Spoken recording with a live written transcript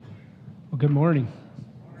Good morning.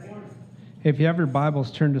 If you have your Bibles,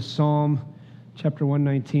 turn to Psalm chapter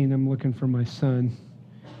 119. I'm looking for my son.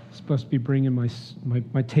 He's supposed to be bringing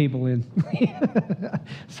my table in.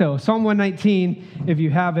 So Psalm 119, if you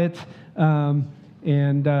have it, let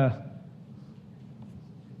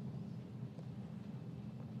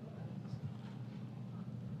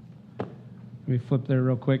me flip there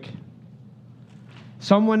real quick.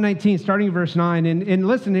 Psalm 119, starting in verse 9. And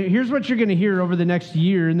listen, here's what you're going to hear over the next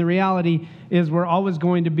year. And the reality is we're always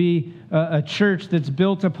going to be a church that's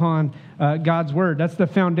built upon God's word. That's the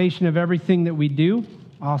foundation of everything that we do.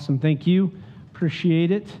 Awesome. Thank you. Appreciate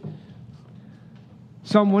it.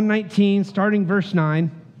 Psalm 119, starting verse 9.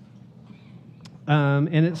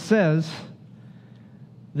 And it says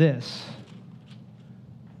this.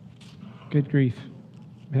 Good grief.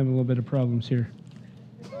 I'm having a little bit of problems here.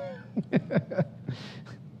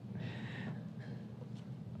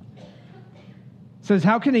 It says,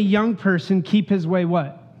 how can a young person keep his way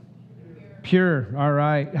what? Pure. All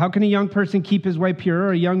right. How can a young person keep his way pure,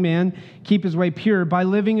 or a young man keep his way pure? By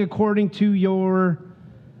living according to your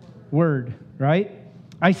word, right?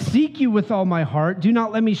 I seek you with all my heart. Do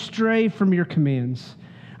not let me stray from your commands.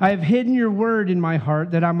 I have hidden your word in my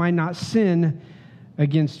heart that I might not sin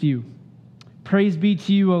against you. Praise be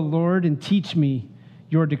to you, O Lord, and teach me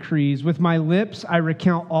your decrees. With my lips, I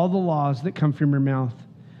recount all the laws that come from your mouth.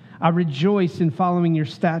 I rejoice in following your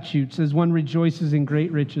statutes as one rejoices in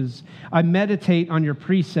great riches. I meditate on your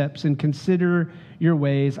precepts and consider your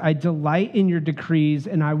ways. I delight in your decrees,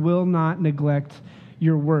 and I will not neglect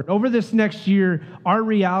your word. Over this next year, our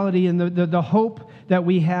reality and the hope that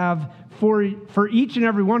we have for each and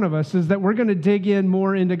every one of us is that we're going to dig in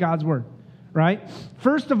more into God's word. Right?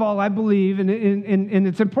 First of all, I believe, and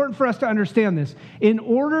it's important for us to understand this, in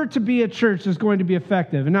order to be a church that's going to be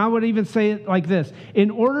effective, and I would even say it like this,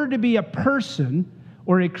 in order to be a person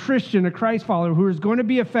or a Christian, a Christ follower who is going to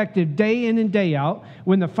be effective day in and day out,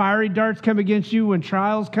 when the fiery darts come against you, when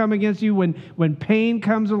trials come against you, when pain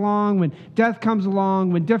comes along, when death comes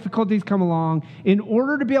along, when difficulties come along, in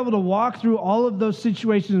order to be able to walk through all of those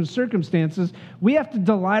situations and circumstances, we have to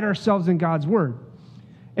delight ourselves in God's word.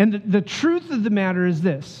 And the truth of the matter is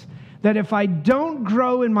this, that if I don't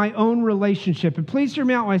grow in my own relationship, and please hear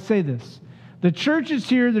me out when I say this, the church is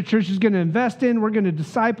here, the church is going to invest in, we're going to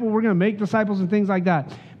disciple, we're going to make disciples and things like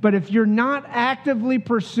that. But if you're not actively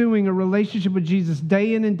pursuing a relationship with Jesus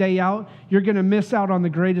day in and day out, you're going to miss out on the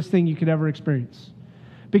greatest thing you could ever experience.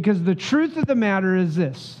 Because the truth of the matter is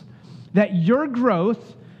this, that your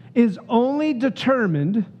growth is only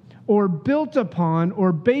determined or built upon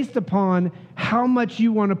or based upon how much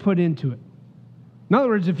you want to put into it. In other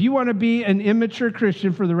words, if you want to be an immature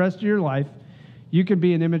Christian for the rest of your life, you can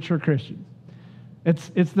be an immature Christian.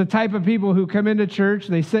 It's the type of people who come into church,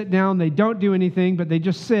 they sit down, they don't do anything, but they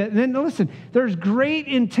just sit. And then listen, there's great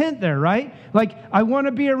intent there, right? Like, I want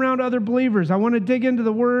to be around other believers. I want to dig into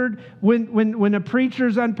the word when a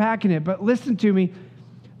preacher's unpacking it. But listen to me,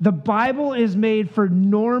 the Bible is made for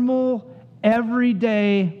normal,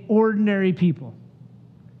 everyday, ordinary people.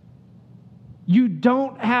 You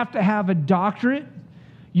don't have to have a doctorate.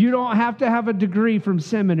 You don't have to have a degree from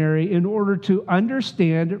seminary in order to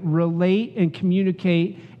understand, relate, and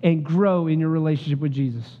communicate and grow in your relationship with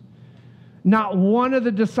Jesus. Not one of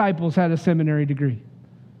the disciples had a seminary degree.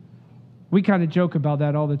 We kind of joke about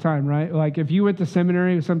that all the time, right? Like, if you went to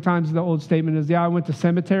seminary, sometimes the old statement is, yeah, I went to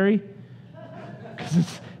cemetery.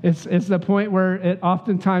 Because it's the point where it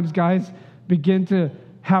oftentimes guys begin to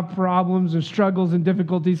have problems and struggles and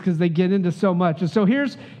difficulties because they get into so much. And so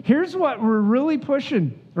here's what we're really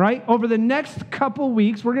pushing, right? Over the next couple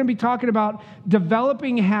weeks, we're going to be talking about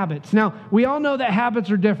developing habits. Now, we all know that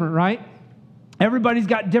habits are different, right? Everybody's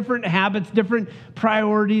got different habits, different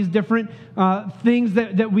priorities, different things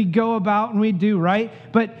that we go about and we do, right?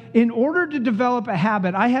 But in order to develop a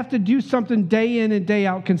habit, I have to do something day in and day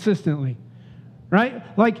out consistently, right?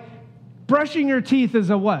 Like, brushing your teeth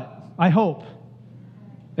is a what? I hope.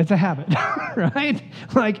 It's a habit, right?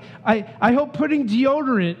 Like, I hope putting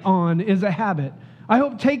deodorant on is a habit. I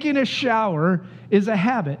hope taking a shower is a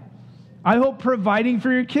habit. I hope providing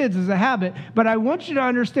for your kids is a habit. But I want you to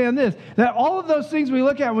understand this, that all of those things we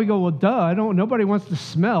look at and we go, well, duh, nobody wants to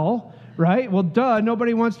smell, right? Well, duh,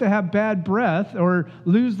 nobody wants to have bad breath or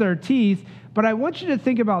lose their teeth. But I want you to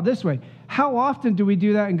think about it this way. How often do we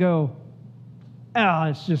do that and go,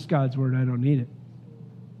 it's just God's word, I don't need it?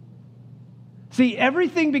 See,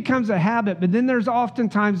 everything becomes a habit, but then there's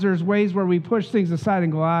ways where we push things aside and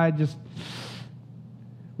go,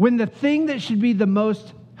 when the thing that should be the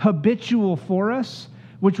most habitual for us,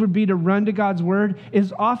 which would be to run to God's word,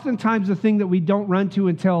 is oftentimes the thing that we don't run to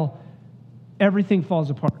until everything falls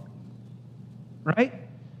apart. right?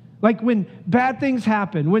 Like when bad things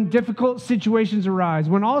happen, when difficult situations arise,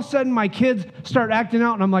 when all of a sudden my kids start acting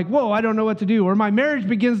out and I'm like, whoa, I don't know what to do, or my marriage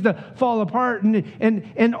begins to fall apart,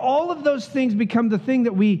 and all of those things become the thing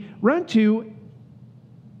that we run to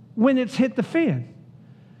when it's hit the fan.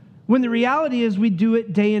 When the reality is we do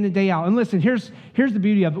it day in and day out. And listen, here's the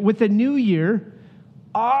beauty of it. With the new year,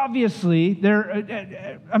 obviously,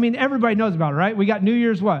 everybody knows about it, right? We got New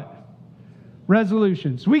Year's what?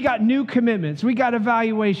 Resolutions. We got new commitments. We got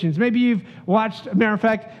evaluations. Maybe you've watched, matter of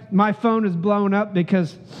fact, my phone is blowing up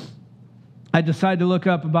because I decided to look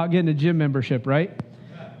up about getting a gym membership, right?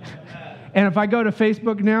 And if I go to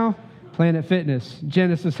Facebook now, Planet Fitness,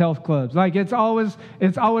 Genesis Health Clubs, like it's always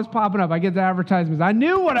popping up. I get the advertisements. I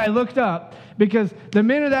knew what I looked up because the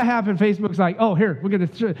minute that happened, Facebook's like, oh, here, we're going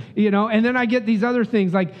to, and then I get these other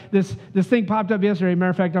things like this thing popped up yesterday.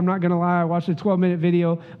 Matter of fact, I'm not going to lie. I watched a 12-minute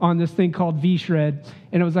video on this thing called V-Shred,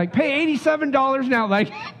 and it was like, pay $87 now.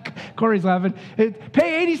 Like, Corey's laughing.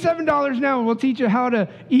 Pay $87 now, and we'll teach you how to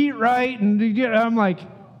eat right. And I'm like,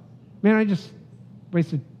 man, I just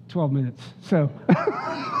wasted 12 minutes. So,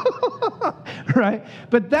 right?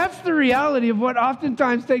 But that's the reality of what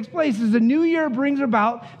oftentimes takes place is the new year brings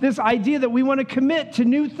about this idea that we want to commit to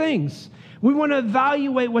new things. We want to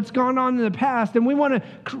evaluate what's gone on in the past, and we want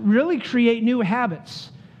to really create new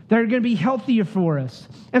habits that are going to be healthier for us.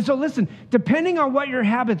 And so listen, depending on what your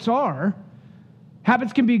habits are,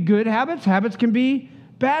 habits can be good habits, habits can be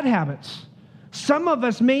bad habits. Some of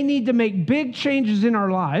us may need to make big changes in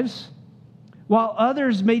our lives, while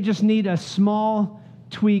others may just need a small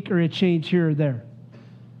tweak or a change here or there.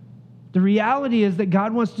 The reality is that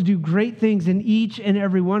God wants to do great things in each and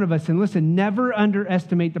every one of us. And listen, never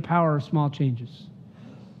underestimate the power of small changes.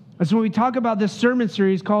 And so when we talk about this sermon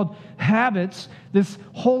series called Habits, this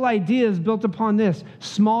whole idea is built upon this: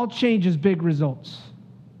 small changes, big results.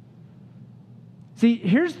 See,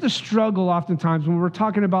 here's the struggle oftentimes when we're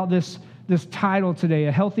talking about this title today,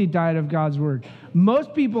 A Healthy Diet of God's Word.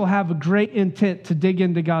 Most people have a great intent to dig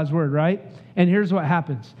into God's Word, right? And here's what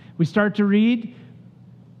happens. We start to read,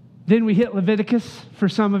 then we hit Leviticus for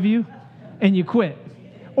some of you, and you quit.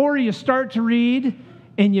 Or you start to read,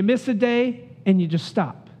 and you miss a day, and you just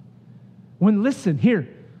stop. When, listen, here,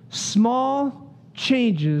 small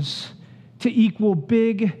changes to equal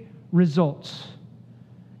big results.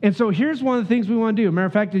 And so here's one of the things we want to do. Matter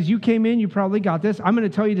of fact, as you came in, you probably got this. I'm going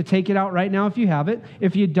to tell you to take it out right now if you have it.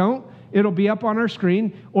 If you don't, it'll be up on our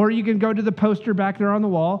screen, or you can go to the poster back there on the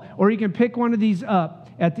wall, or you can pick one of these up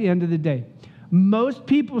at the end of the day. Most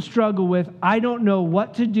people struggle with, I don't know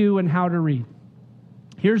what to do and how to read.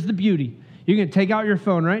 Here's the beauty. You can take out your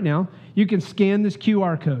phone right now. You can scan this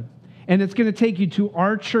QR code, and it's going to take you to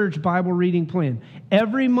our church Bible reading plan.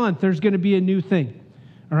 Every month, there's going to be a new thing.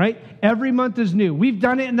 All right? Every month is new. We've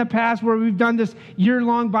done it in the past where we've done this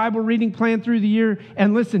year-long Bible reading plan through the year.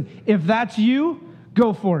 And listen, if that's you,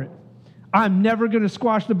 go for it. I'm never going to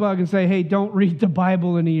squash the bug and say, hey, don't read the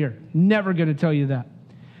Bible in a year. Never going to tell you that.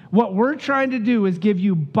 What we're trying to do is give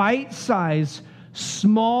you bite-sized,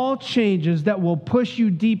 small changes that will push you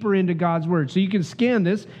deeper into God's Word. So you can scan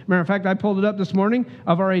this. Matter of fact, I pulled it up this morning.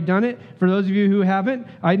 I've already done it. For those of you who haven't,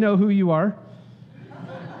 I know who you are.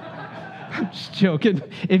 I'm just joking.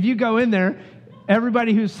 If you go in there,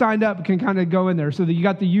 everybody who's signed up can kind of go in there. So that you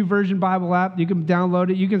got the YouVersion Bible app. You can download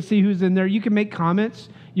it. You can see who's in there. You can make comments.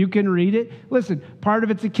 You can read it. Listen, part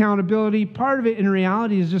of it's accountability. Part of it in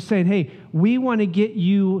reality is just saying, hey, we want to get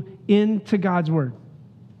you into God's Word.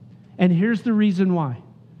 And here's the reason why.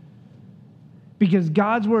 Because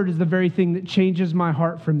God's Word is the very thing that changes my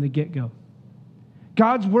heart from the get-go.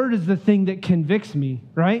 God's Word is the thing that convicts me,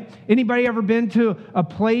 right? Anybody ever been to a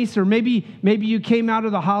place, or maybe you came out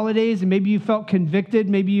of the holidays and maybe you felt convicted,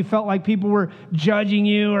 maybe you felt like people were judging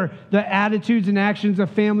you, or the attitudes and actions of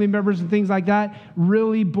family members and things like that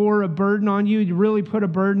really bore a burden on you. You really put a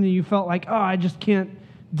burden and you felt like, oh, I just can't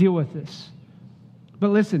deal with this.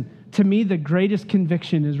 But listen, to me, the greatest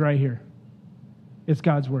conviction is right here. It's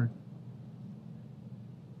God's Word.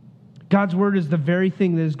 God's Word is the very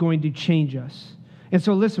thing that is going to change us. And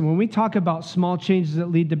so listen, when we talk about small changes that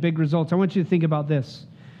lead to big results, I want you to think about this.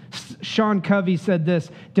 Sean Covey said this: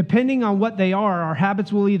 depending on what they are, our habits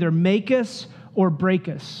will either make us or break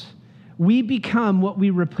us. We become what we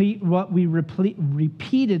repeatedly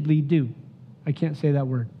do. I can't say that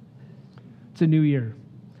word. It's a new year.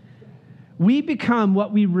 We become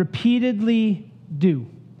what we repeatedly do.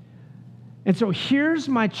 And so here's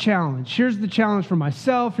my challenge. Here's the challenge for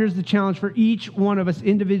myself. Here's the challenge for each one of us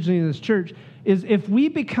individually in this church, is if we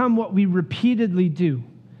become what we repeatedly do,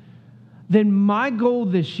 then my goal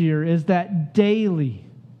this year is that daily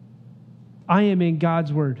I am in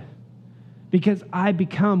God's Word. because I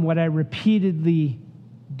become what I repeatedly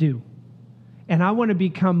do. And I want to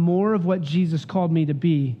become more of what Jesus called me to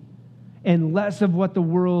be and less of what the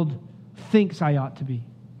world thinks I ought to be.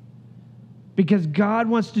 Because God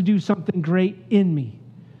wants to do something great in me.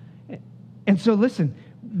 And so listen,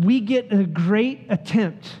 we get a great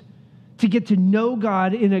attempt to get to know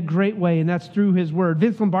God in a great way, and that's through his word.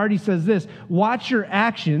 Vince Lombardi says this: watch your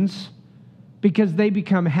actions because they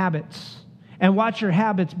become habits, and watch your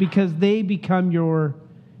habits because they become your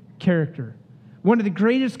character. One of the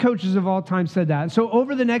greatest coaches of all time said that. And so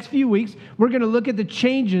over the next few weeks, we're going to look at the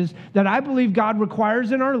changes that I believe God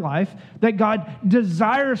requires in our life, that God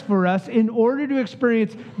desires for us in order to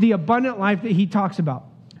experience the abundant life that he talks about.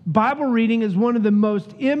 Bible reading is one of the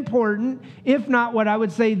most important, if not what I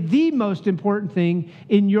would say the most important thing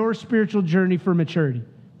in your spiritual journey for maturity,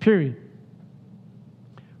 period.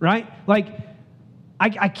 Right? Like,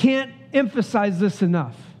 I can't emphasize this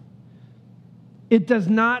enough. It does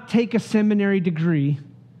not take a seminary degree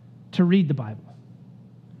to read the Bible.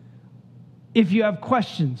 If you have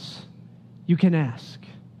questions, you can ask.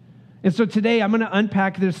 And so today I'm going to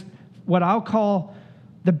unpack this, what I'll call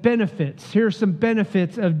the benefits. Here are some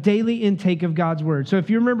benefits of daily intake of God's word. So if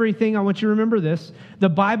you remember anything, I want you to remember this. The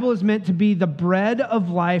Bible is meant to be the bread of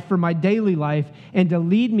life for my daily life and to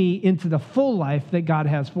lead me into the full life that God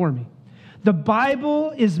has for me. The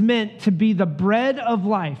Bible is meant to be the bread of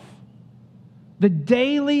life, the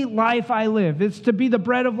daily life I live. It's to be the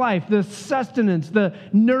bread of life, the sustenance, the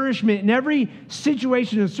nourishment in every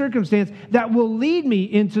situation and circumstance that will lead me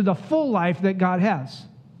into the full life that God has.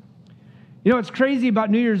 You know, what's crazy about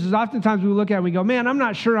New Year's is oftentimes we look at it and we go, man, I'm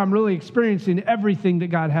not sure I'm really experiencing everything that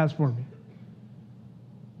God has for me.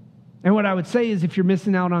 And what I would say is if you're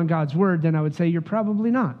missing out on God's word, then I would say you're probably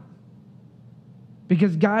not.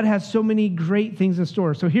 Because God has so many great things in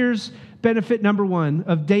store. So here's benefit number one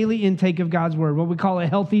of daily intake of God's word, what we call a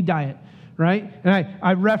healthy diet, right? And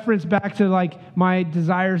I reference back to like my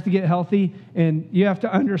desires to get healthy, and you have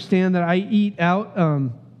to understand that I eat out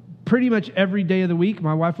pretty much every day of the week.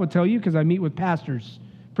 My wife will tell you because I meet with pastors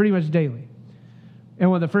pretty much daily. And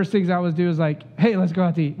one of the first things I always do is like, hey, let's go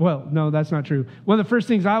out to eat. Well, no, that's not true. One of the first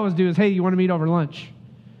things I always do is, hey, you want to meet over lunch?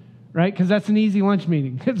 Right? Because that's an easy lunch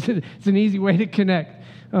meeting. It's an easy way to connect.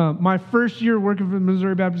 My first year working for the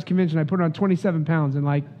Missouri Baptist Convention, I put on 27 pounds in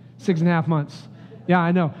like 6.5 months. Yeah,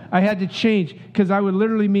 I know. I had to change because I would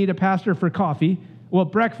literally meet a pastor for coffee. Well,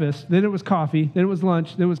 breakfast, then it was coffee, then it was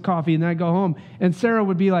lunch, then it was coffee, and then I'd go home. And Sarah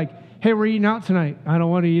would be like, hey, we're eating out tonight. I don't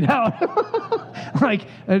want to eat out. Like,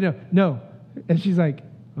 no. And she's like,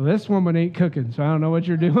 well, this woman ain't cooking, so I don't know what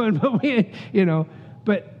you're doing. But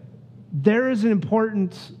but there is an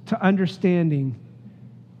importance to understanding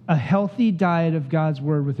a healthy diet of God's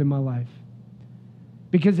word within my life.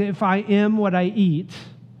 Because if I am what I eat,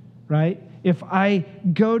 right? If I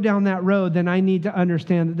go down that road, then I need to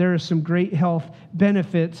understand that there are some great health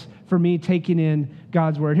benefits for me taking in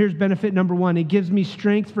God's word. Here's benefit number one. It gives me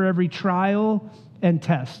strength for every trial and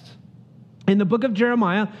test. In the book of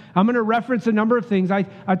Jeremiah, I'm going to reference a number of things. I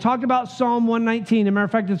talked about Psalm 119. As a matter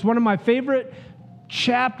of fact, it's one of my favorite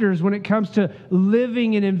chapters when it comes to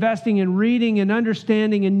living and investing and reading and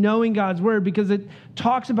understanding and knowing God's word, because it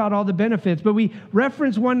talks about all the benefits. But we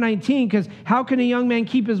reference 119 because how can a young man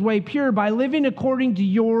keep his way pure? By living according to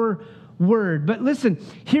your word. But listen,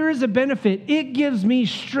 here is a benefit. It gives me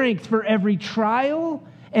strength for every trial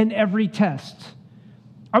and every test.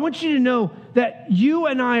 I want you to know that you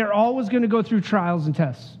and I are always going to go through trials and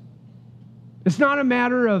tests. It's not a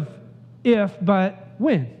matter of if, but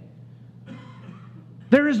when.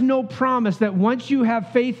 There is no promise that once you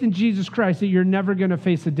have faith in Jesus Christ that you're never going to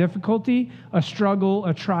face a difficulty, a struggle,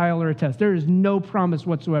 a trial, or a test. There is no promise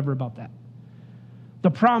whatsoever about that.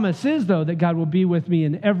 The promise is, though, that God will be with me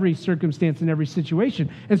in every circumstance, in every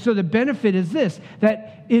situation. And so the benefit is this,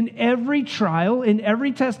 that in every trial, in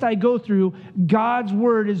every test I go through, God's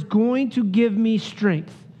word is going to give me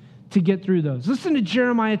strength to get through those. Listen to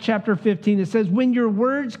Jeremiah chapter 15. It says, when your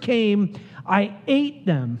words came, I ate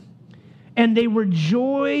them. And they were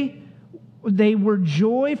joy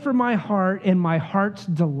for my heart and my heart's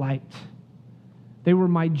delight. They were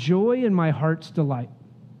my joy and my heart's delight.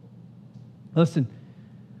 Listen,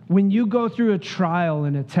 when you go through a trial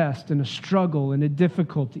and a test and a struggle and a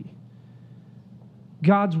difficulty,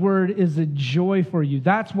 God's word is a joy for you.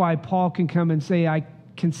 That's why Paul can come and say, I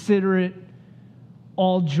consider it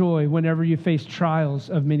all joy whenever you face trials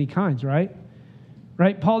of many kinds, right?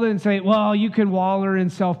 Right? Paul didn't say, well, you can wallow in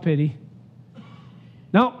self-pity.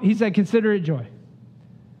 No, he said, consider it joy.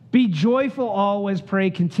 Be joyful always, pray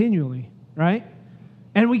continually, right?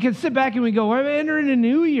 And we can sit back and we go, I'm entering a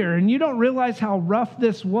new year, and you don't realize how rough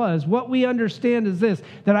this was. What we understand is this,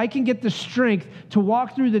 that I can get the strength to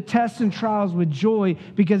walk through the tests and trials with joy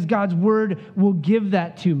because God's word will give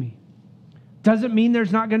that to me. Doesn't mean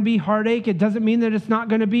there's not going to be heartache. It doesn't mean that it's not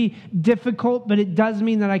going to be difficult, but it does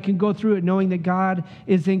mean that I can go through it knowing that God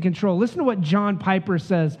is in control. Listen to what John Piper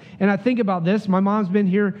says. And I think about this. My mom's been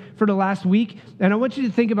here for the last week, and I want you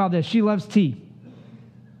to think about this. She loves tea.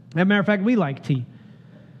 As a matter of fact, we like tea.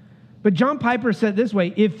 But John Piper said this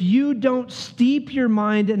way, if you don't steep your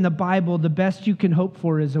mind in the Bible, the best you can hope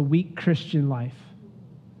for is a weak Christian life.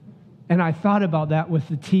 And I thought about that with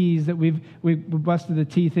the teas that we busted the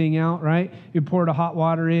tea thing out, right? You pour the hot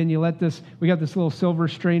water in, we got this little silver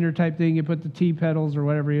strainer type thing, you put the tea petals or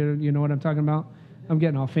whatever, you know what I'm talking about? I'm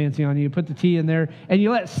getting all fancy on you. You put the tea in there, and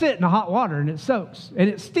you let it sit in the hot water, and it soaks, and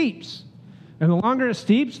it steeps. And the longer it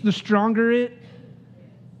steeps, the stronger it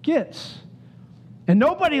gets. And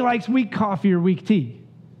nobody likes weak coffee or weak tea.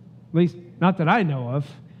 At least, not that I know of,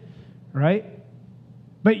 right?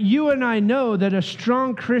 But you and I know that a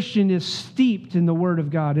strong Christian is steeped in the Word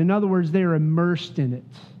of God. In other words, they are immersed in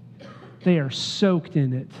it. They are soaked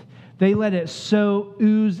in it. They let it so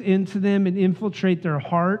ooze into them and infiltrate their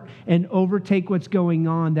heart and overtake what's going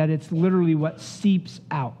on that it's literally what seeps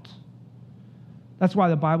out. That's why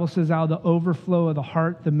the Bible says out of the overflow of the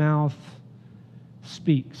heart, the mouth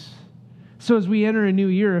speaks. So as we enter a new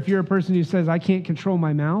year, if you're a person who says, I can't control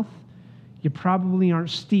my mouth, you probably aren't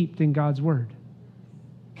steeped in God's word.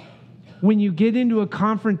 When you get into a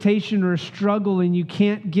confrontation or a struggle and you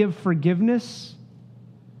can't give forgiveness,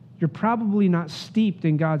 you're probably not steeped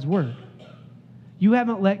in God's word. You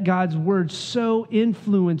haven't let God's word so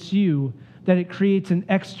influence you that it creates an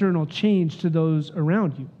external change to those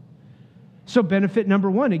around you. So benefit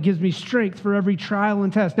number one, it gives me strength for every trial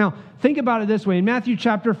and test. Now, think about it this way. In Matthew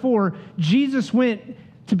chapter 4, Jesus went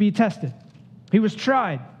to be tested. He was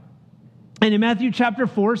tried. And in Matthew chapter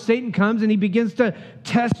 4, Satan comes and he begins to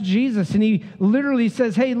test Jesus. And he literally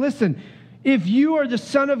says, hey, listen, if you are the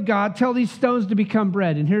Son of God, tell these stones to become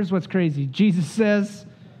bread. And here's what's crazy. Jesus says,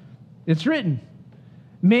 it's written,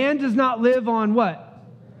 man does not live on what?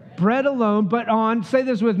 Bread alone, but on, say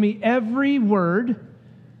this with me, every word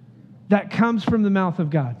that comes from the mouth of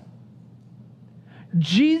God.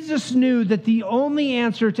 Jesus knew that the only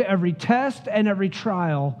answer to every test and every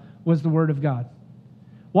trial was the Word of God.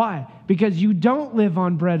 Why? Because you don't live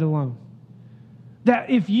on bread alone. That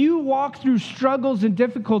if you walk through struggles and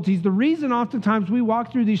difficulties, the reason oftentimes we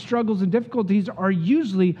walk through these struggles and difficulties are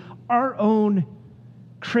usually our own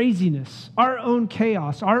craziness, our own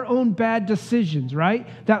chaos, our own bad decisions, right?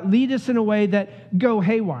 That lead us in a way that go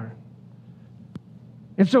haywire.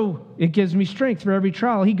 And so it gives me strength for every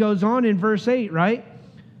trial. He goes on in verse 8, right?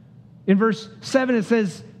 In verse 7 it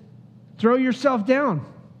says, throw yourself down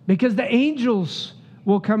because the angels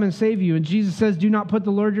will come and save you. And Jesus says, do not put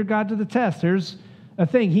the Lord your God to the test. There's a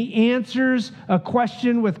thing. He answers a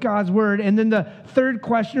question with God's word. And then the third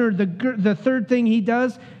question, or the third thing he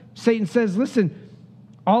does, Satan says, listen,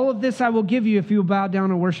 all of this I will give you if you will bow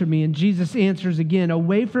down and worship me. And Jesus answers again,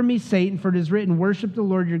 away from me, Satan, for it is written, worship the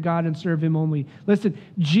Lord your God and serve him only. Listen,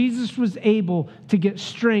 Jesus was able to get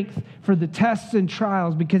strength for the tests and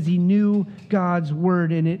trials because he knew God's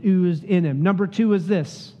word and it oozed in him. Number two is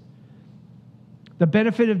this. The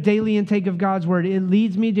benefit of daily intake of God's word, it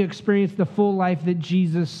leads me to experience the full life that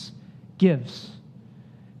Jesus gives.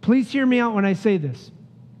 Please hear me out when I say this.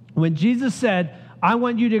 When Jesus said, I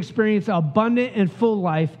want you to experience abundant and full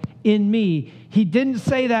life in me, he didn't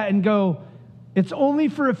say that and go, it's only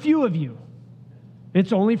for a few of you.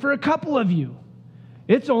 It's only for a couple of you.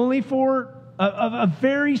 It's only for a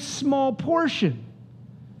very small portion.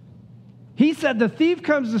 He said, the thief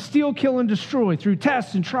comes to steal, kill, and destroy through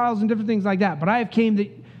tests and trials and different things like that. But I have came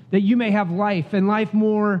that you may have life and life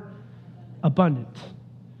more abundant.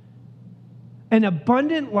 An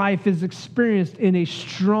abundant life is experienced in a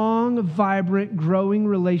strong, vibrant, growing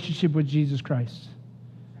relationship with Jesus Christ.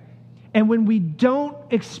 And when we don't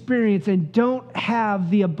experience and don't have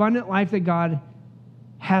the abundant life that God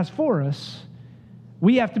has for us,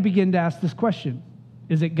 we have to begin to ask this question.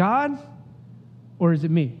 Is it God or is it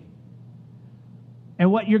me?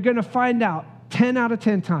 And what you're going to find out 10 out of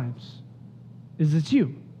 10 times is it's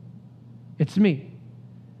you. It's me.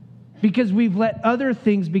 Because we've let other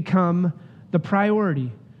things become the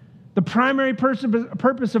priority. The primary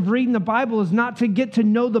purpose of reading the Bible is not to get to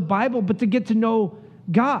know the Bible, but to get to know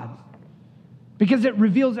God. Because it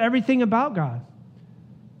reveals everything about God.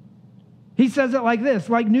 He says it like this,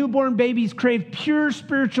 like newborn babies crave pure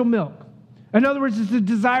spiritual milk. In other words, it's a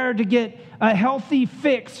desire to get a healthy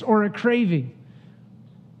fix or a craving.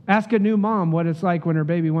 Ask a new mom what it's like when her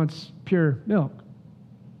baby wants pure milk.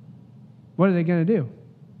 What are they going to do?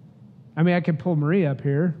 I mean, I could pull Maria up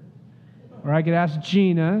here, or I could ask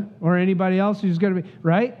Gina, or anybody else who's going to be,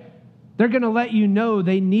 right? They're going to let you know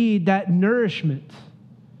they need that nourishment.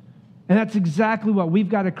 And that's exactly what we've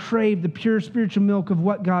got to crave, the pure spiritual milk of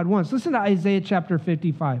what God wants. Listen to Isaiah chapter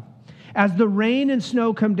 55. As the rain and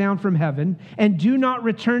snow come down from heaven and do not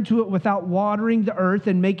return to it without watering the earth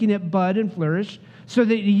and making it bud and flourish, so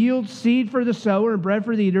that it yields seed for the sower and bread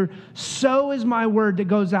for the eater, so is my word that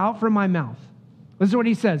goes out from my mouth. Listen to what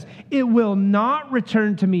he says. It will not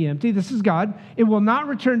return to me empty. This is God. It will not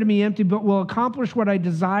return to me empty, but will accomplish what I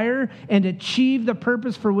desire and achieve the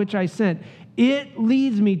purpose for which I sent. It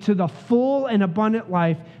leads me to the full and abundant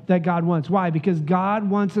life that God wants. Why? Because God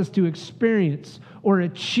wants us to experience or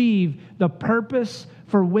achieve the purpose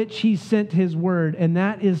for which he sent his word, and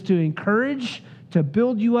that is to encourage, to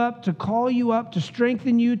build you up, to call you up, to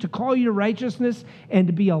strengthen you, to call you to righteousness, and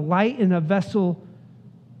to be a light and a vessel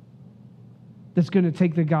that's going to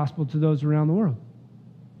take the gospel to those around the world,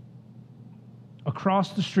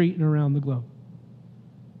 across the street and around the globe.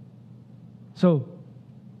 So,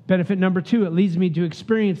 benefit number 2, it leads me to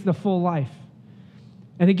experience the full life.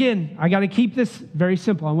 And again, I got to keep this very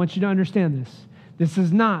simple. I want you to understand this. This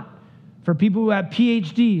is not for people who have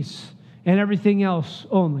PhDs and everything else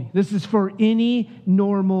only. This is for any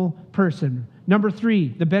normal person. Number 3,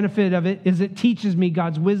 the benefit of it is it teaches me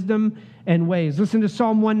God's wisdom and ways. Listen to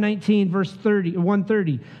Psalm 119, verse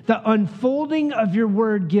 130. The unfolding of your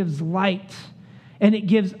word gives light, and it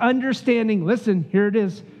gives understanding, listen, here it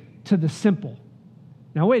is, to the simple.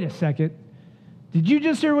 Now, wait a second. Did you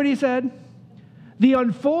just hear what he said? The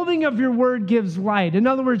unfolding of your word gives light. In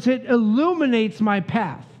other words, it illuminates my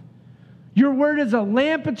path. Your word is a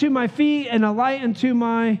lamp unto my feet and a light unto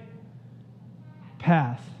my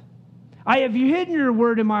path. I have hidden your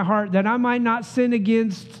word in my heart that I might not sin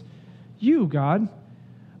against you, God.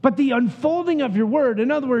 But the unfolding of your word,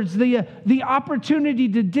 in other words, the opportunity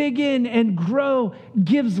to dig in and grow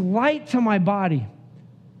gives light to my body.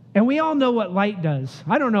 And we all know what light does.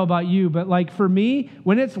 I don't know about you, but like for me,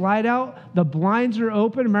 when it's light out, the blinds are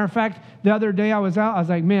open. As a matter of fact, the other day I was out, I was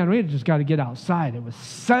like, man, we just got to get outside. It was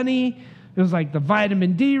sunny. It was like the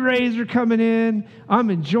vitamin D rays are coming in. I'm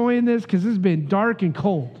enjoying this because it's been dark and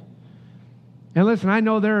cold. And listen, I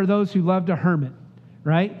know there are those who love to hermit,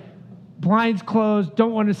 right? Blinds closed,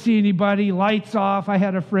 don't want to see anybody, lights off. I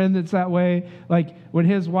had a friend that's that way. Like when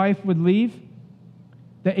his wife would leave,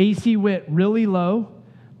 the AC went really low,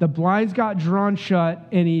 the blinds got drawn shut,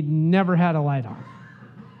 and he never had a light on.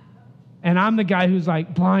 And I'm the guy who's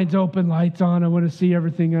like, blinds open, lights on, I want to see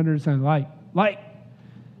everything under the sun. Light.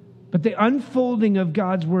 But the unfolding of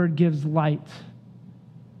God's word gives light.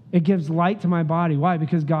 It gives light to my body. Why?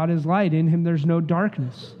 Because God is light. In him there's no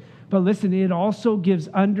darkness. But listen, it also gives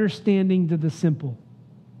understanding to the simple.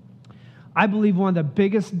 I believe one of the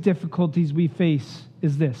biggest difficulties we face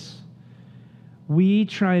is this. We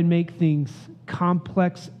try and make things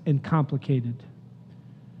complex and complicated,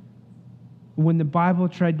 when the Bible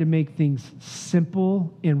tried to make things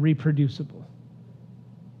simple and reproducible.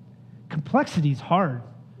 Complexity is hard.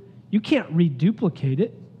 You can't reduplicate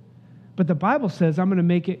it. But the Bible says, I'm going to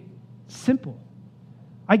make it simple.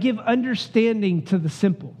 I give understanding to the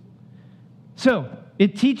simple. So,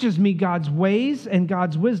 it teaches me God's ways and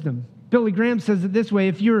God's wisdom. Billy Graham says it this way: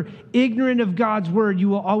 if you're ignorant of God's word, you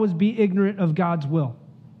will always be ignorant of God's will.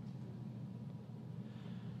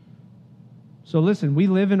 So listen, we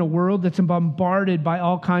live in a world that's bombarded by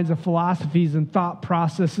all kinds of philosophies and thought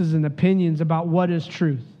processes and opinions about what is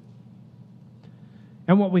truth.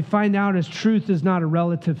 And what we find out is truth is not a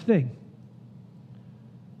relative thing.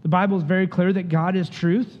 The Bible is very clear that God is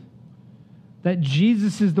truth, that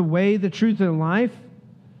Jesus is the way, the truth, and life.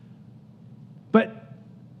 But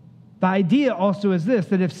the idea also is this,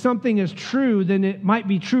 that if something is true, then it might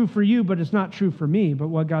be true for you, but it's not true for me. But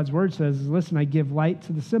what God's word says is, listen, I give light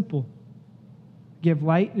to the simple. Give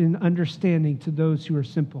light and understanding to those who are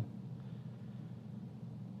simple.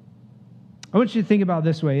 I want you to think about it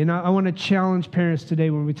this way, and I want to challenge parents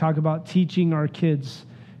today when we talk about teaching our kids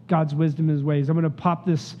God's wisdom and his ways. I'm going to pop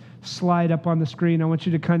this slide up on the screen. I want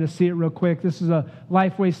you to kind of see it real quick. This is a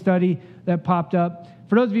Lifeway study that popped up.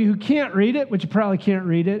 For those of you who can't read it, which you probably can't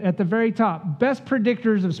read it, at the very top, best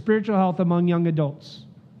predictors of spiritual health among young adults.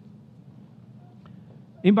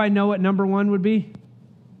 Anybody know what number 1 would be?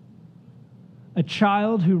 A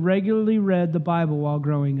child who regularly read the Bible while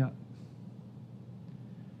growing up.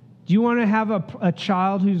 Do you want to have a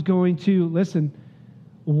child who's going to, listen,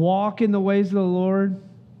 walk in the ways of the Lord?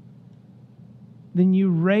 Then you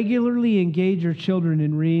regularly engage your children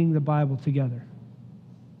in reading the Bible together.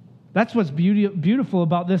 That's what's beautiful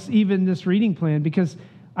about this reading plan, because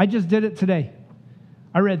I just did it today.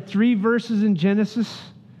 I read 3 verses in Genesis.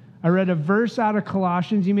 I read a verse out of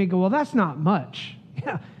Colossians. You may go, well, that's not much.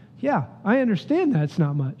 Yeah, I understand that it's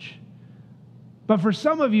not much. But for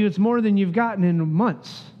some of you, it's more than you've gotten in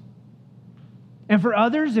months. And for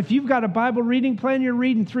others, if you've got a Bible reading plan, you're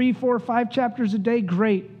reading 3, 4, 5 chapters a day,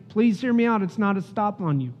 great. Please hear me out. It's not a stop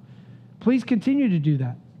on you. Please continue to do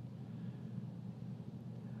that.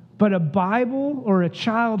 But a Bible or a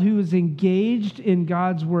child who is engaged in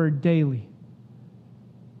God's Word daily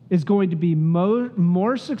is going to be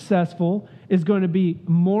more successful, is going to be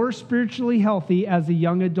more spiritually healthy as a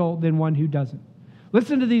young adult than one who doesn't.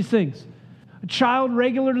 Listen to these things. A child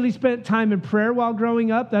regularly spent time in prayer while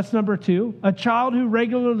growing up. That's number 2. A child who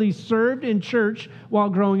regularly served in church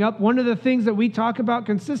while growing up. One of the things that we talk about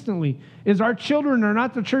consistently is our children are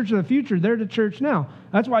not the church of the future. They're the church now.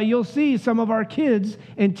 That's why you'll see some of our kids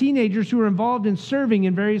and teenagers who are involved in serving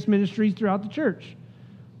in various ministries throughout the church.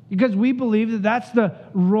 Because we believe that that's the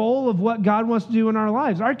role of what God wants to do in our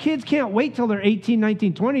lives. Our kids can't wait till they're 18,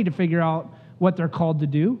 19, 20 to figure out what they're called to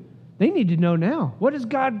do. They need to know now. What has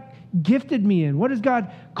God gifted me in? What has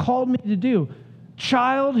God called me to do?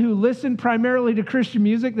 Child who listened primarily to Christian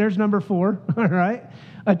music, there's number 4, all right?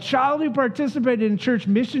 A child who participated in church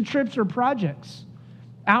mission trips or projects,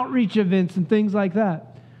 outreach events and things like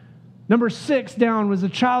that. Number 6 down was a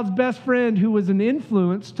child's best friend who was an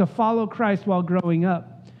influence to follow Christ while growing up.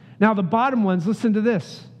 Now, the bottom ones, listen to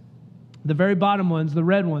this. The very bottom ones, the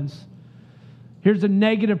red ones. Here's a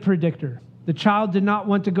negative predictor. The child did not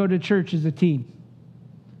want to go to church as a teen.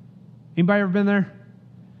 Anybody ever been there?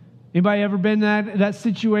 Anybody ever been in that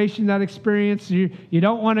situation, that experience? You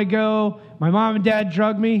don't want to go. My mom and dad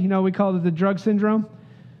drugged me. You know, we call it the drug syndrome.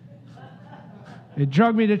 They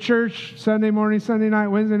drugged me to church Sunday morning, Sunday night,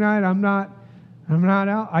 Wednesday night. I'm not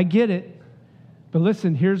out. I get it. But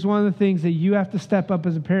listen, here's one of the things that you have to step up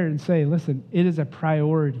as a parent and say, listen, it is a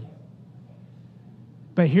priority.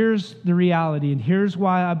 But here's the reality, and here's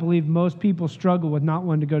why I believe most people struggle with not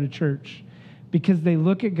wanting to go to church. Because they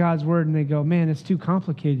look at God's Word and they go, man, it's too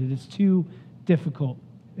complicated. It's too difficult.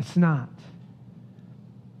 It's not.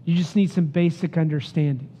 You just need some basic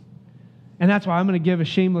understanding. And that's why I'm going to give a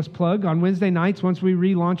shameless plug. On Wednesday nights, once we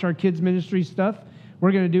relaunch our kids' ministry stuff,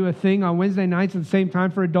 we're going to do a thing on Wednesday nights at the same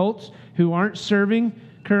time for adults who aren't serving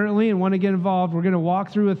currently and want to get involved. We're going to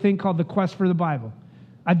walk through a thing called the Quest for the Bible.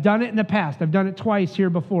 I've done it in the past. I've done it twice here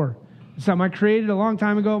before. It's something I created a long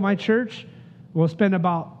time ago at my church. We'll spend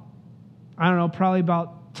probably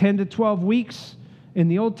about 10 to 12 weeks in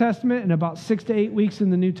the Old Testament and about 6 to 8 weeks in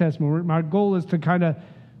the New Testament. My goal is to kind of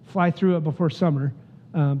fly through it before summer.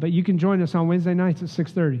 But you can join us on Wednesday nights at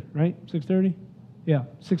 6:30, right? 6:30? Yeah,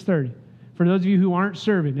 6:30. For those of you who aren't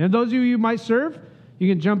serving. And those of you who might serve, you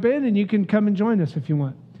can jump in and you can come and join us if you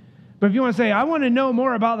want. But if you want to say, I want to know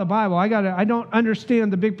more about the Bible, I don't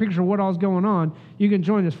understand the big picture of what all's going on, you can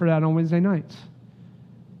join us for that on Wednesday nights.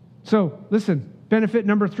 So, listen, benefit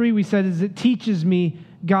number 3 we said is it teaches me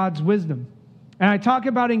God's wisdom. And I talk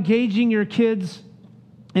about engaging your kids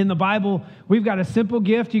in the Bible. We've got a simple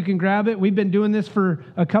gift. You can grab it. We've been doing this for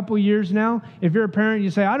a couple years now. If you're a parent, you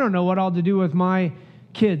say, I don't know what all to do with my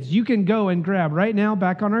kids. You can go and grab. Right now,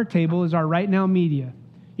 back on our table is our Right Now Media.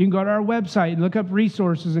 You can go to our website and look up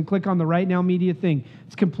resources and click on the Right Now Media thing.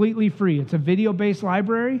 It's completely free. It's a video-based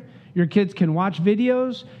library. Your kids can watch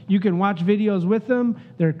videos. You can watch videos with them.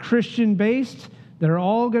 They're Christian-based. They're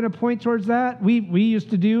all going to point towards that. We used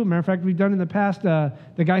to do, matter of fact, we've done in the past, the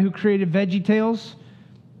guy who created Veggie Tales,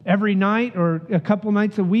 every night or a couple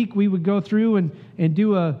nights a week, we would go through and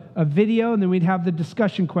do a video, and then we'd have the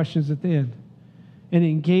discussion questions at the end. And it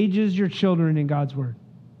engages your children in God's Word.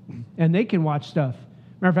 And they can watch stuff.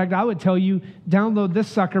 Matter of fact, I would tell you, download this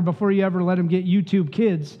sucker before you ever let them get YouTube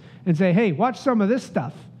Kids and say, hey, watch some of this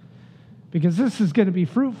stuff. Because this is going to be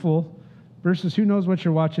fruitful versus who knows what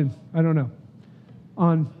you're watching, I don't know,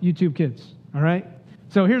 on YouTube Kids. All right?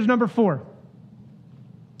 So here's number 4.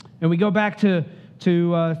 And we go back to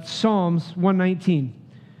Psalms 119.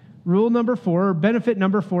 Rule number 4, or benefit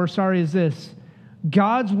number 4, is this.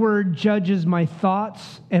 God's Word judges my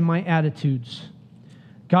thoughts and my attitudes.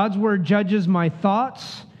 God's Word judges my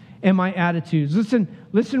thoughts and my attitudes.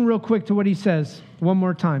 Listen real quick to what he says one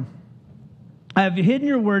more time. I have hidden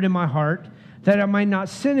your word in my heart that I might not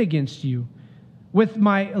sin against you. With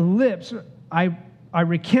my lips, I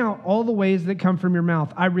recount all the ways that come from your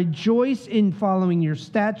mouth. I rejoice in following your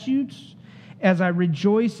statutes as I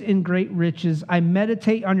rejoice in great riches. I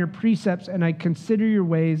meditate on your precepts and I consider your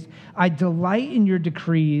ways. I delight in your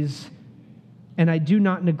decrees and I do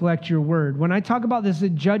not neglect your word. When I talk about this,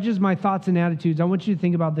 it judges my thoughts and attitudes. I want you to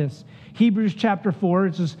think about this. Hebrews chapter 4,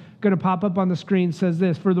 it's just going to pop up on the screen, says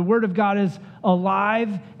this: for the word of God is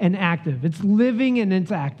alive and active. It's living and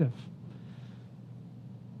it's active.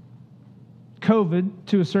 COVID,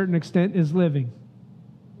 to a certain extent, is living.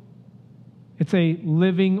 It's a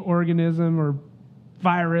living organism or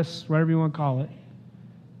virus, whatever you want to call it.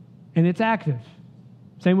 And it's active.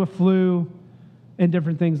 Same with flu and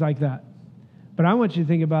different things like that. But I want you to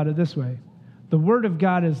think about it this way. The Word of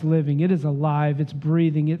God is living. It is alive. It's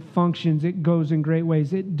breathing. It functions. It goes in great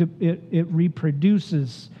ways. It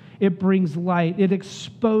reproduces. It brings light. It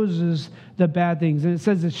exposes the bad things. And it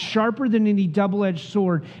says it's sharper than any double-edged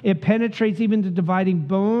sword. It penetrates even to dividing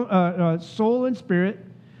bone, soul and spirit,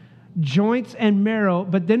 joints and marrow.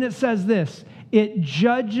 But then it says this: it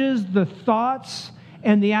judges the thoughts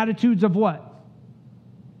and the attitudes of what?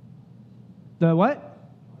 The what?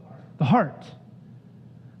 The heart.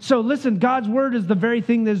 So listen, God's word is the very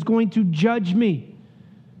thing that is going to judge me.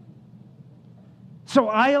 So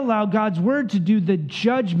I allow God's word to do the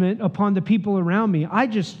judgment upon the people around me. I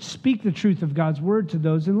just speak the truth of God's word to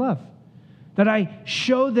those in love, that I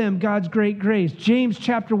show them God's great grace. James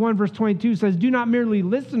chapter 1 verse 22 says, do not merely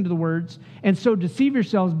listen to the words and so deceive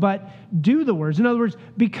yourselves, but do the words. In other words,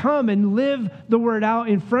 become and live the word out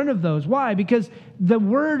in front of those. Why? Because the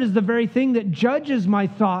word is the very thing that judges my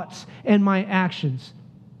thoughts and my actions.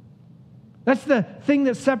 That's the thing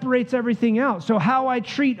that separates everything out. So how I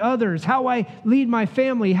treat others, how I lead my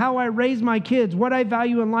family, how I raise my kids, what I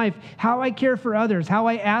value in life, how I care for others, how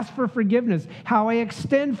I ask for forgiveness, how I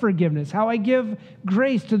extend forgiveness, how I give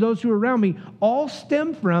grace to those who are around me, all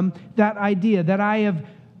stem from that idea that I have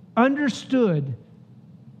understood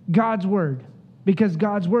God's word, because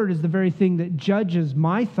God's word is the very thing that judges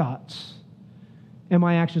my thoughts and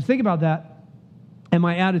my actions. Think about that, and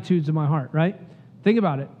my attitudes in my heart, right? Think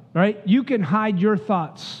about it. Right? You can hide your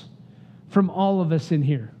thoughts from all of us in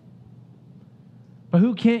here. But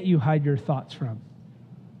who can't you hide your thoughts from?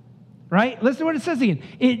 Right? Listen to what it says again.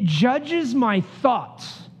 It judges my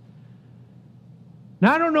thoughts.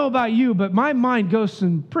 Now, I don't know about you, but my mind goes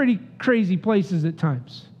some pretty crazy places at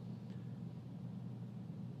times.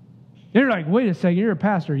 You're like, wait a second, you're a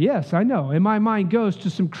pastor. Yes, I know. And my mind goes to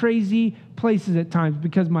some crazy places at times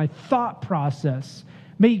because my thought process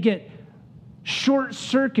may get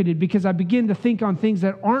short-circuited because I begin to think on things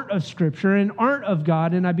that aren't of Scripture and aren't of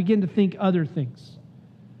God, and I begin to think other things.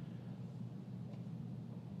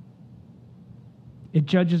 It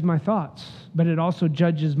judges my thoughts, but it also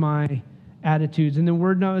judges my attitudes. And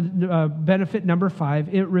then benefit number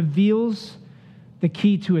 5, it reveals the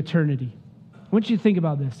key to eternity. I want you to think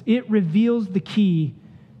about this. It reveals the key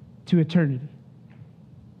to eternity.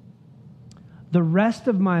 The rest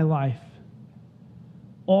of my life,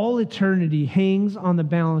 all eternity, hangs on the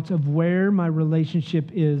balance of where my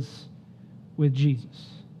relationship is with Jesus.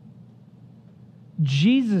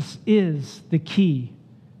 Jesus is the key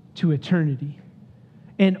to eternity.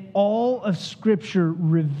 And all of Scripture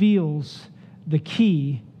reveals the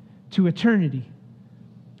key to eternity.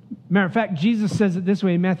 Matter of fact, Jesus says it this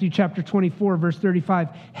way in Matthew chapter 24, verse 35.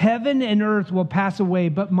 Heaven and earth will pass away,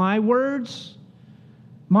 but my words,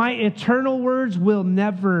 my eternal words, will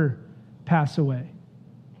never pass away.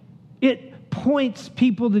 It points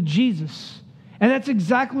people to Jesus. And that's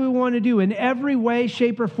exactly what we want to do in every way,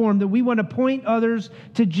 shape, or form, that we want to point others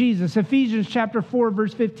to Jesus. Ephesians chapter 4,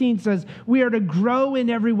 verse 15 says, we are to grow in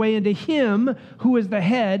every way into Him who is the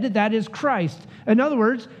head, that is Christ. In other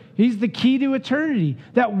words, He's the key to eternity,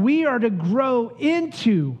 that we are to grow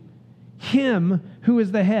into Him who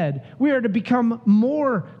is the head. We are to become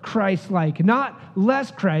more Christ-like, not less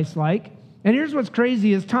Christ-like. And here's what's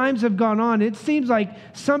crazy. As times have gone on, it seems like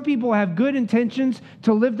some people have good intentions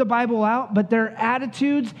to live the Bible out, but their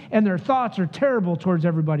attitudes and their thoughts are terrible towards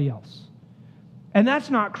everybody else. And that's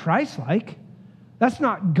not Christ-like. That's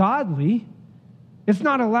not godly. It's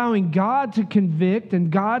not allowing God to convict and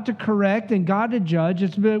God to correct and God to judge.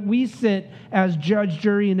 It's that we sit as judge,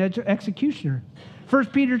 jury, and executioner. 1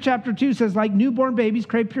 Peter chapter 2 says, like newborn babies,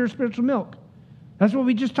 crave pure spiritual milk. That's what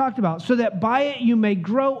we just talked about. So that by it you may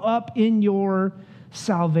grow up in your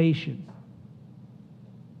salvation.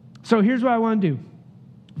 So here's what I want to do.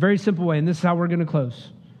 Very simple way, and this is how we're going to close.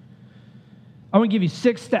 I want to give you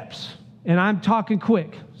 6 steps, and I'm talking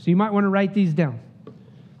quick, so you might want to write these down.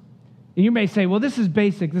 And you may say, well, this is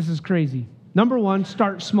basic, this is crazy. Number 1,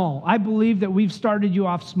 start small. I believe that we've started you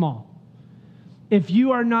off small. If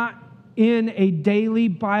you are not in a daily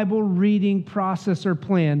Bible reading process or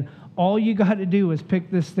plan, all you got to do is pick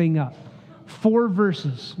this thing up. 4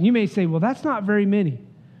 verses. You may say, well, that's not very many.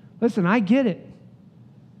 Listen, I get it.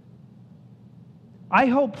 I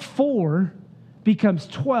hope 4 becomes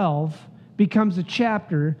 12, becomes a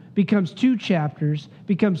chapter, becomes 2 chapters,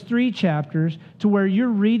 becomes 3 chapters, to where you're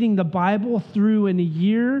reading the Bible through in a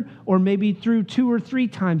year, or maybe through 2 or 3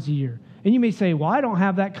 times a year. And you may say, well, I don't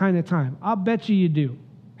have that kind of time. I'll bet you do.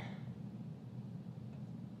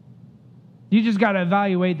 You just got to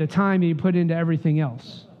evaluate the time you put into everything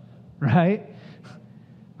else, right?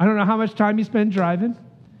 I don't know how much time you spend driving,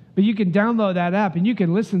 but you can download that app and you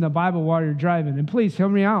can listen to the Bible while you're driving. And please, hear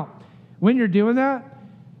me out. When you're doing that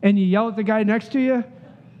and you yell at the guy next to you,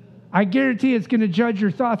 I guarantee it's going to judge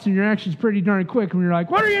your thoughts and your actions pretty darn quick when you're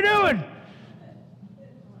like, what are you doing?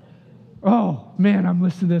 Oh, man, I'm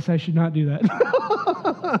listening to this. I should not do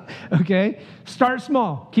that. Okay? Start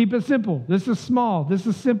small. Keep it simple. This is small. This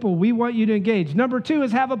is simple. We want you to engage. Number 2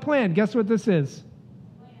 is have a plan. Guess what this is?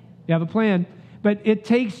 You have a plan. But it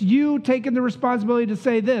takes you taking the responsibility to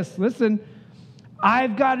say this. Listen,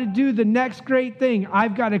 I've got to do the next great thing.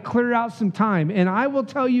 I've got to clear out some time. And I will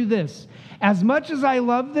tell you this. As much as I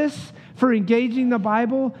love this for engaging the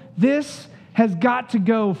Bible, this has got to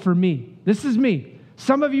go for me. This is me.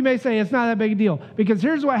 Some of you may say it's not that big a deal, because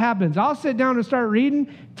here's what happens. I'll sit down and start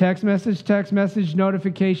reading, text message,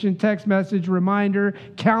 notification, text message, reminder,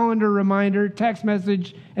 calendar reminder, text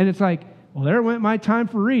message, and it's like, well, there went my time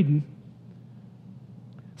for reading.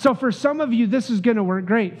 So for some of you, this is going to work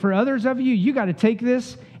great. For others of you, you got to take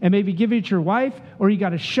this and maybe give it to your wife, or you got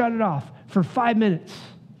to shut it off for 5 minutes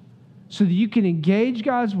so that you can engage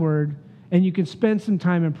God's word and you can spend some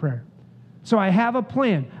time in prayer. So I have a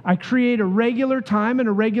plan. I create a regular time and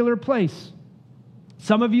a regular place.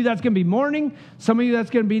 Some of you, that's going to be morning. Some of you, that's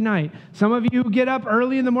going to be night. Some of you get up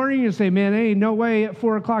early in the morning and say, man, ain't no way at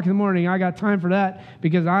 4 o'clock in the morning I got time for that,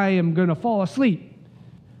 because I am going to fall asleep.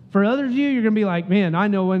 For others of you, you're going to be like, man, I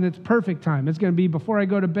know when it's perfect time. It's going to be before I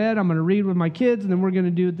go to bed. I'm going to read with my kids, and then we're going to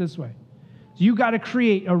do it this way. So you got to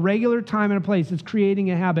create a regular time and a place. It's creating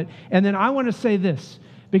a habit. And then I want to say this,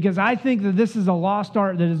 because I think that this is a lost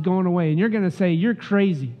art that is going away. And you're going to say, you're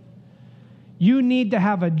crazy. You need to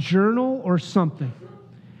have a journal or something.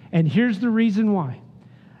 And here's the reason why.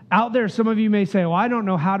 Out there, some of you may say, well, I don't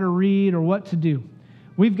know how to read or what to do.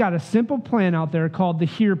 We've got a simple plan out there called the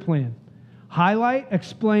HERE plan. Highlight,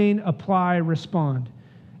 explain, apply, respond.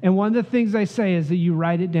 And one of the things I say is that you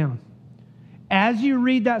write it down. As you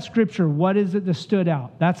read that scripture, what is it that stood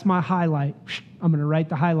out? That's my highlight. I'm going to write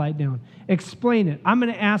the highlight down. Explain it. I'm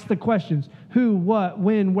going to ask the questions. Who, what,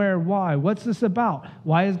 when, where, why? What's this about?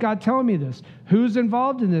 Why is God telling me this? Who's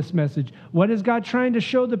involved in this message? What is God trying to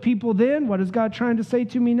show the people then? What is God trying to say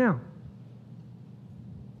to me now?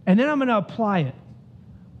 And then I'm going to apply it.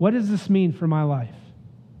 What does this mean for my life?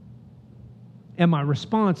 And my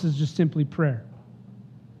response is just simply prayer.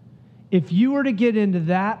 If you were to get into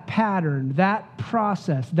that pattern, that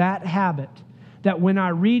process, that habit, that when I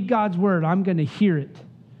read God's word, I'm going to hear it.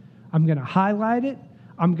 I'm going to highlight it.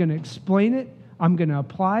 I'm going to explain it. I'm going to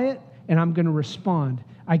apply it. And I'm going to respond.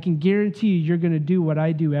 I can guarantee you're going to do what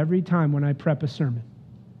I do every time when I prep a sermon.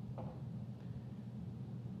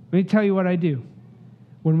 Let me tell you what I do.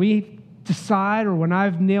 When we decide, or when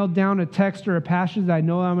I've nailed down a text or a passage that I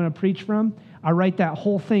know I'm going to preach from, I write that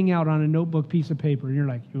whole thing out on a notebook piece of paper. And you're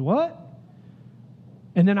like, what?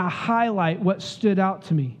 And then I highlight what stood out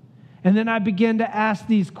to me. And then I begin to ask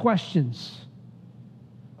these questions.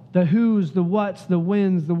 The who's, the what's, the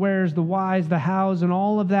whens, the where's, the why's, the how's, and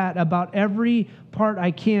all of that about every part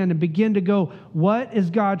I can, and begin to go, what is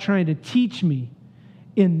God trying to teach me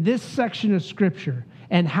in this section of Scripture?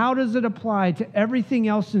 And how does it apply to everything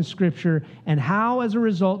else in Scripture? And how, as a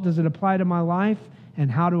result, does it apply to my life?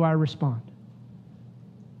 And how do I respond?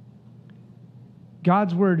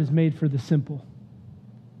 God's word is made for the simple,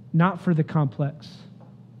 not for the complex.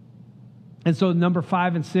 And so number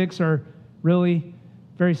 5 and 6 are really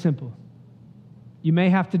very simple. You may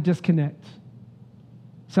have to disconnect.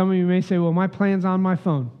 Some of you may say, well, my plan's on my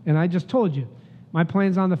phone. And I just told you, my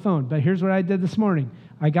plan's on the phone. But here's what I did this morning.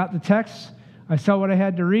 I got the text. I saw what I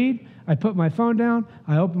had to read. I put my phone down.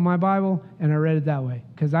 I opened my Bible, and I read it that way,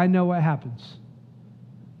 because I know what happens.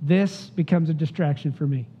 This becomes a distraction for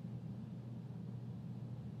me.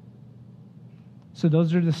 So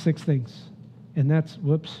those are the 6 things. And that's,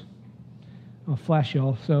 whoops, I'll flash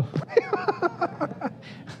y'all. So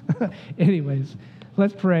anyways,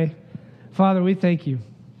 let's pray. Father, we thank you.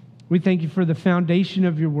 We thank you for the foundation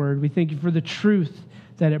of your word. We thank you for the truth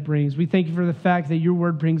that it brings. We thank you for the fact that your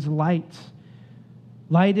word brings light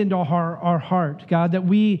into our heart, God, that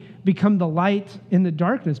we become the light in the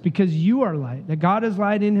darkness because you are light, that God is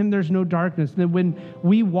light, in him there's no darkness. That when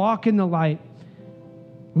we walk in the light,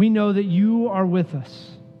 we know that you are with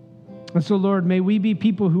us. And so, Lord, may we be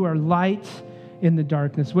people who are light in the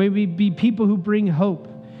darkness. May we be people who bring hope.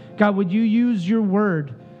 God, would you use your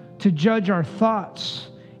word to judge our thoughts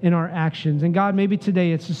and our actions? And God, maybe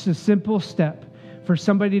today it's just a simple step for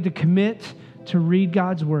somebody to commit to read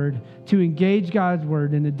God's word, to engage God's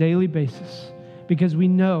word on a daily basis, because we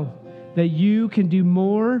know that you can do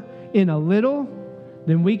more in a little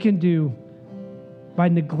than we can do by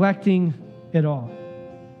neglecting it all.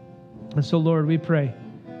 And so, Lord, we pray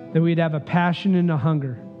that we'd have a passion and a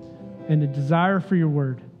hunger and a desire for your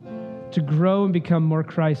word to grow and become more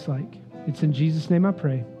Christ-like. It's in Jesus' name I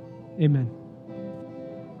pray. Amen.